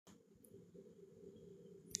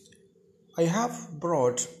I have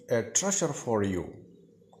brought a treasure for you,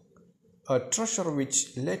 a treasure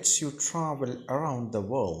which lets you travel around the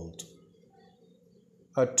world,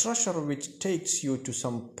 a treasure which takes you to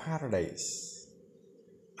some paradise,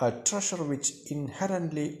 a treasure which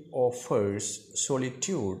inherently offers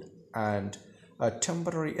solitude and a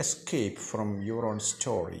temporary escape from your own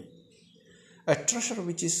story, a treasure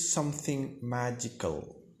which is something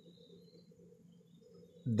magical.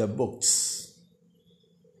 The books.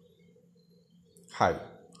 Hi,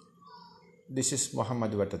 this is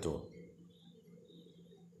Muhammad Watatur.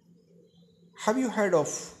 Have you heard of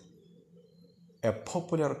a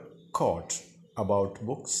popular quote about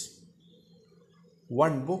books?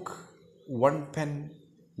 One book, one pen,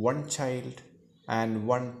 one child, and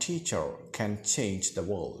one teacher can change the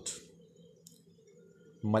world.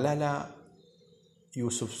 Malala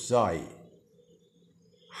Yousafzai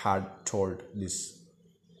had told this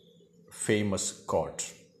famous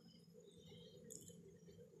quote.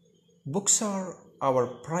 Books are our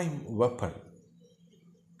prime weapon.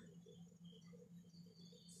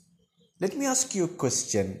 Let me ask you a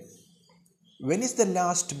question. When is the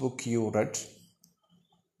last book you read?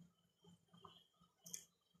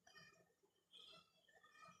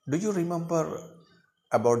 Do you remember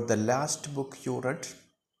about the last book you read?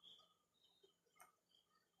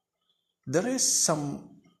 There is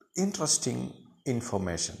some interesting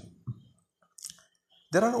information.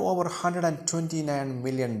 There are over 129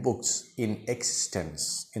 million books in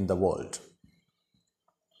existence in the world.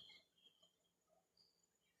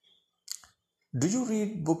 Do you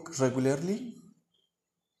read books regularly?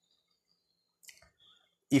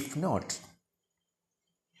 If not,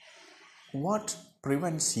 what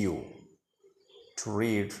prevents you to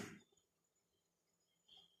read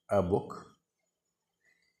a book?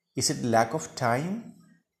 Is it lack of time?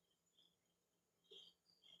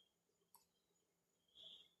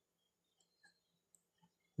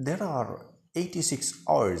 There are 86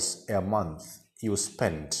 hours a month you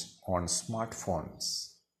spend on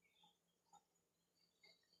smartphones.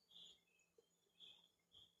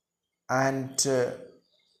 And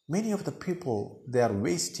many of the people, they are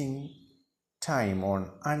wasting time on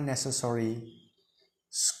unnecessary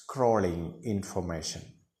scrolling information.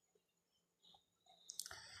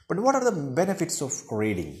 But what are the benefits of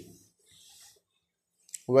reading?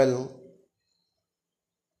 Well,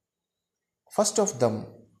 first of them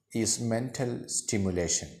is mental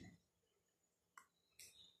stimulation.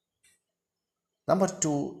 Number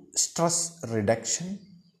 2, stress reduction.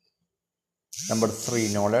 Number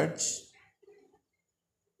 3, knowledge.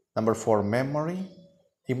 Number 4, memory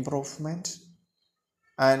improvement,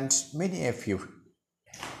 and many a few.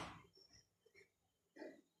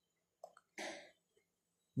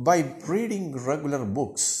 By reading regular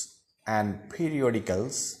books and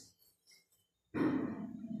periodicals,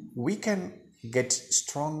 we can get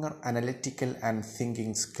stronger analytical and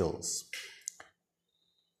thinking skills,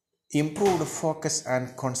 improved focus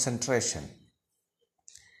and concentration,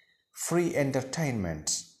 free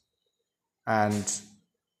entertainment, and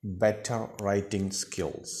better writing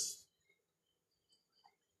skills.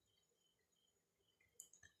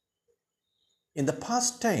 In the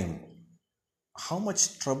past time, how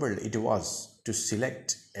much trouble it was to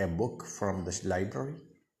select a book from the library,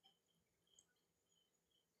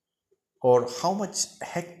 or how much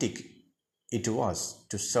hectic it was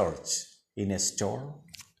to search in a store.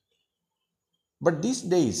 But these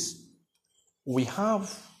days, we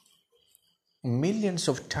have millions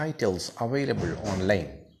of titles available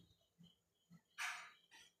online.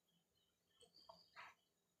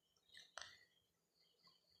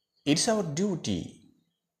 It's our duty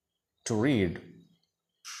to read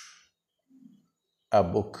a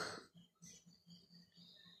book.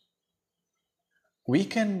 We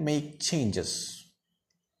can make changes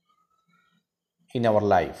in our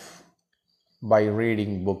life by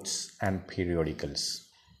reading books and periodicals.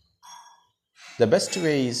 The best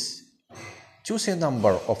way is choose a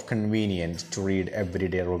number of convenient to read every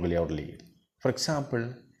day regularly. For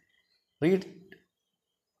example, read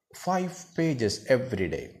 5 pages every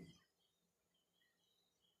day.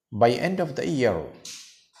 By end of the year,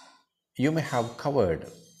 you may have covered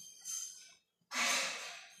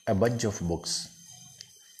a bunch of books.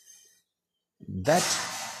 That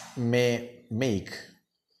may make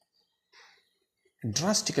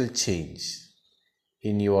drastic change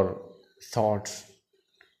in your thought,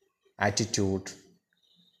 attitude,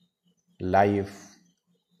 life,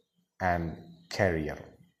 and career.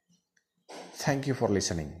 Thank you for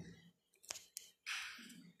listening.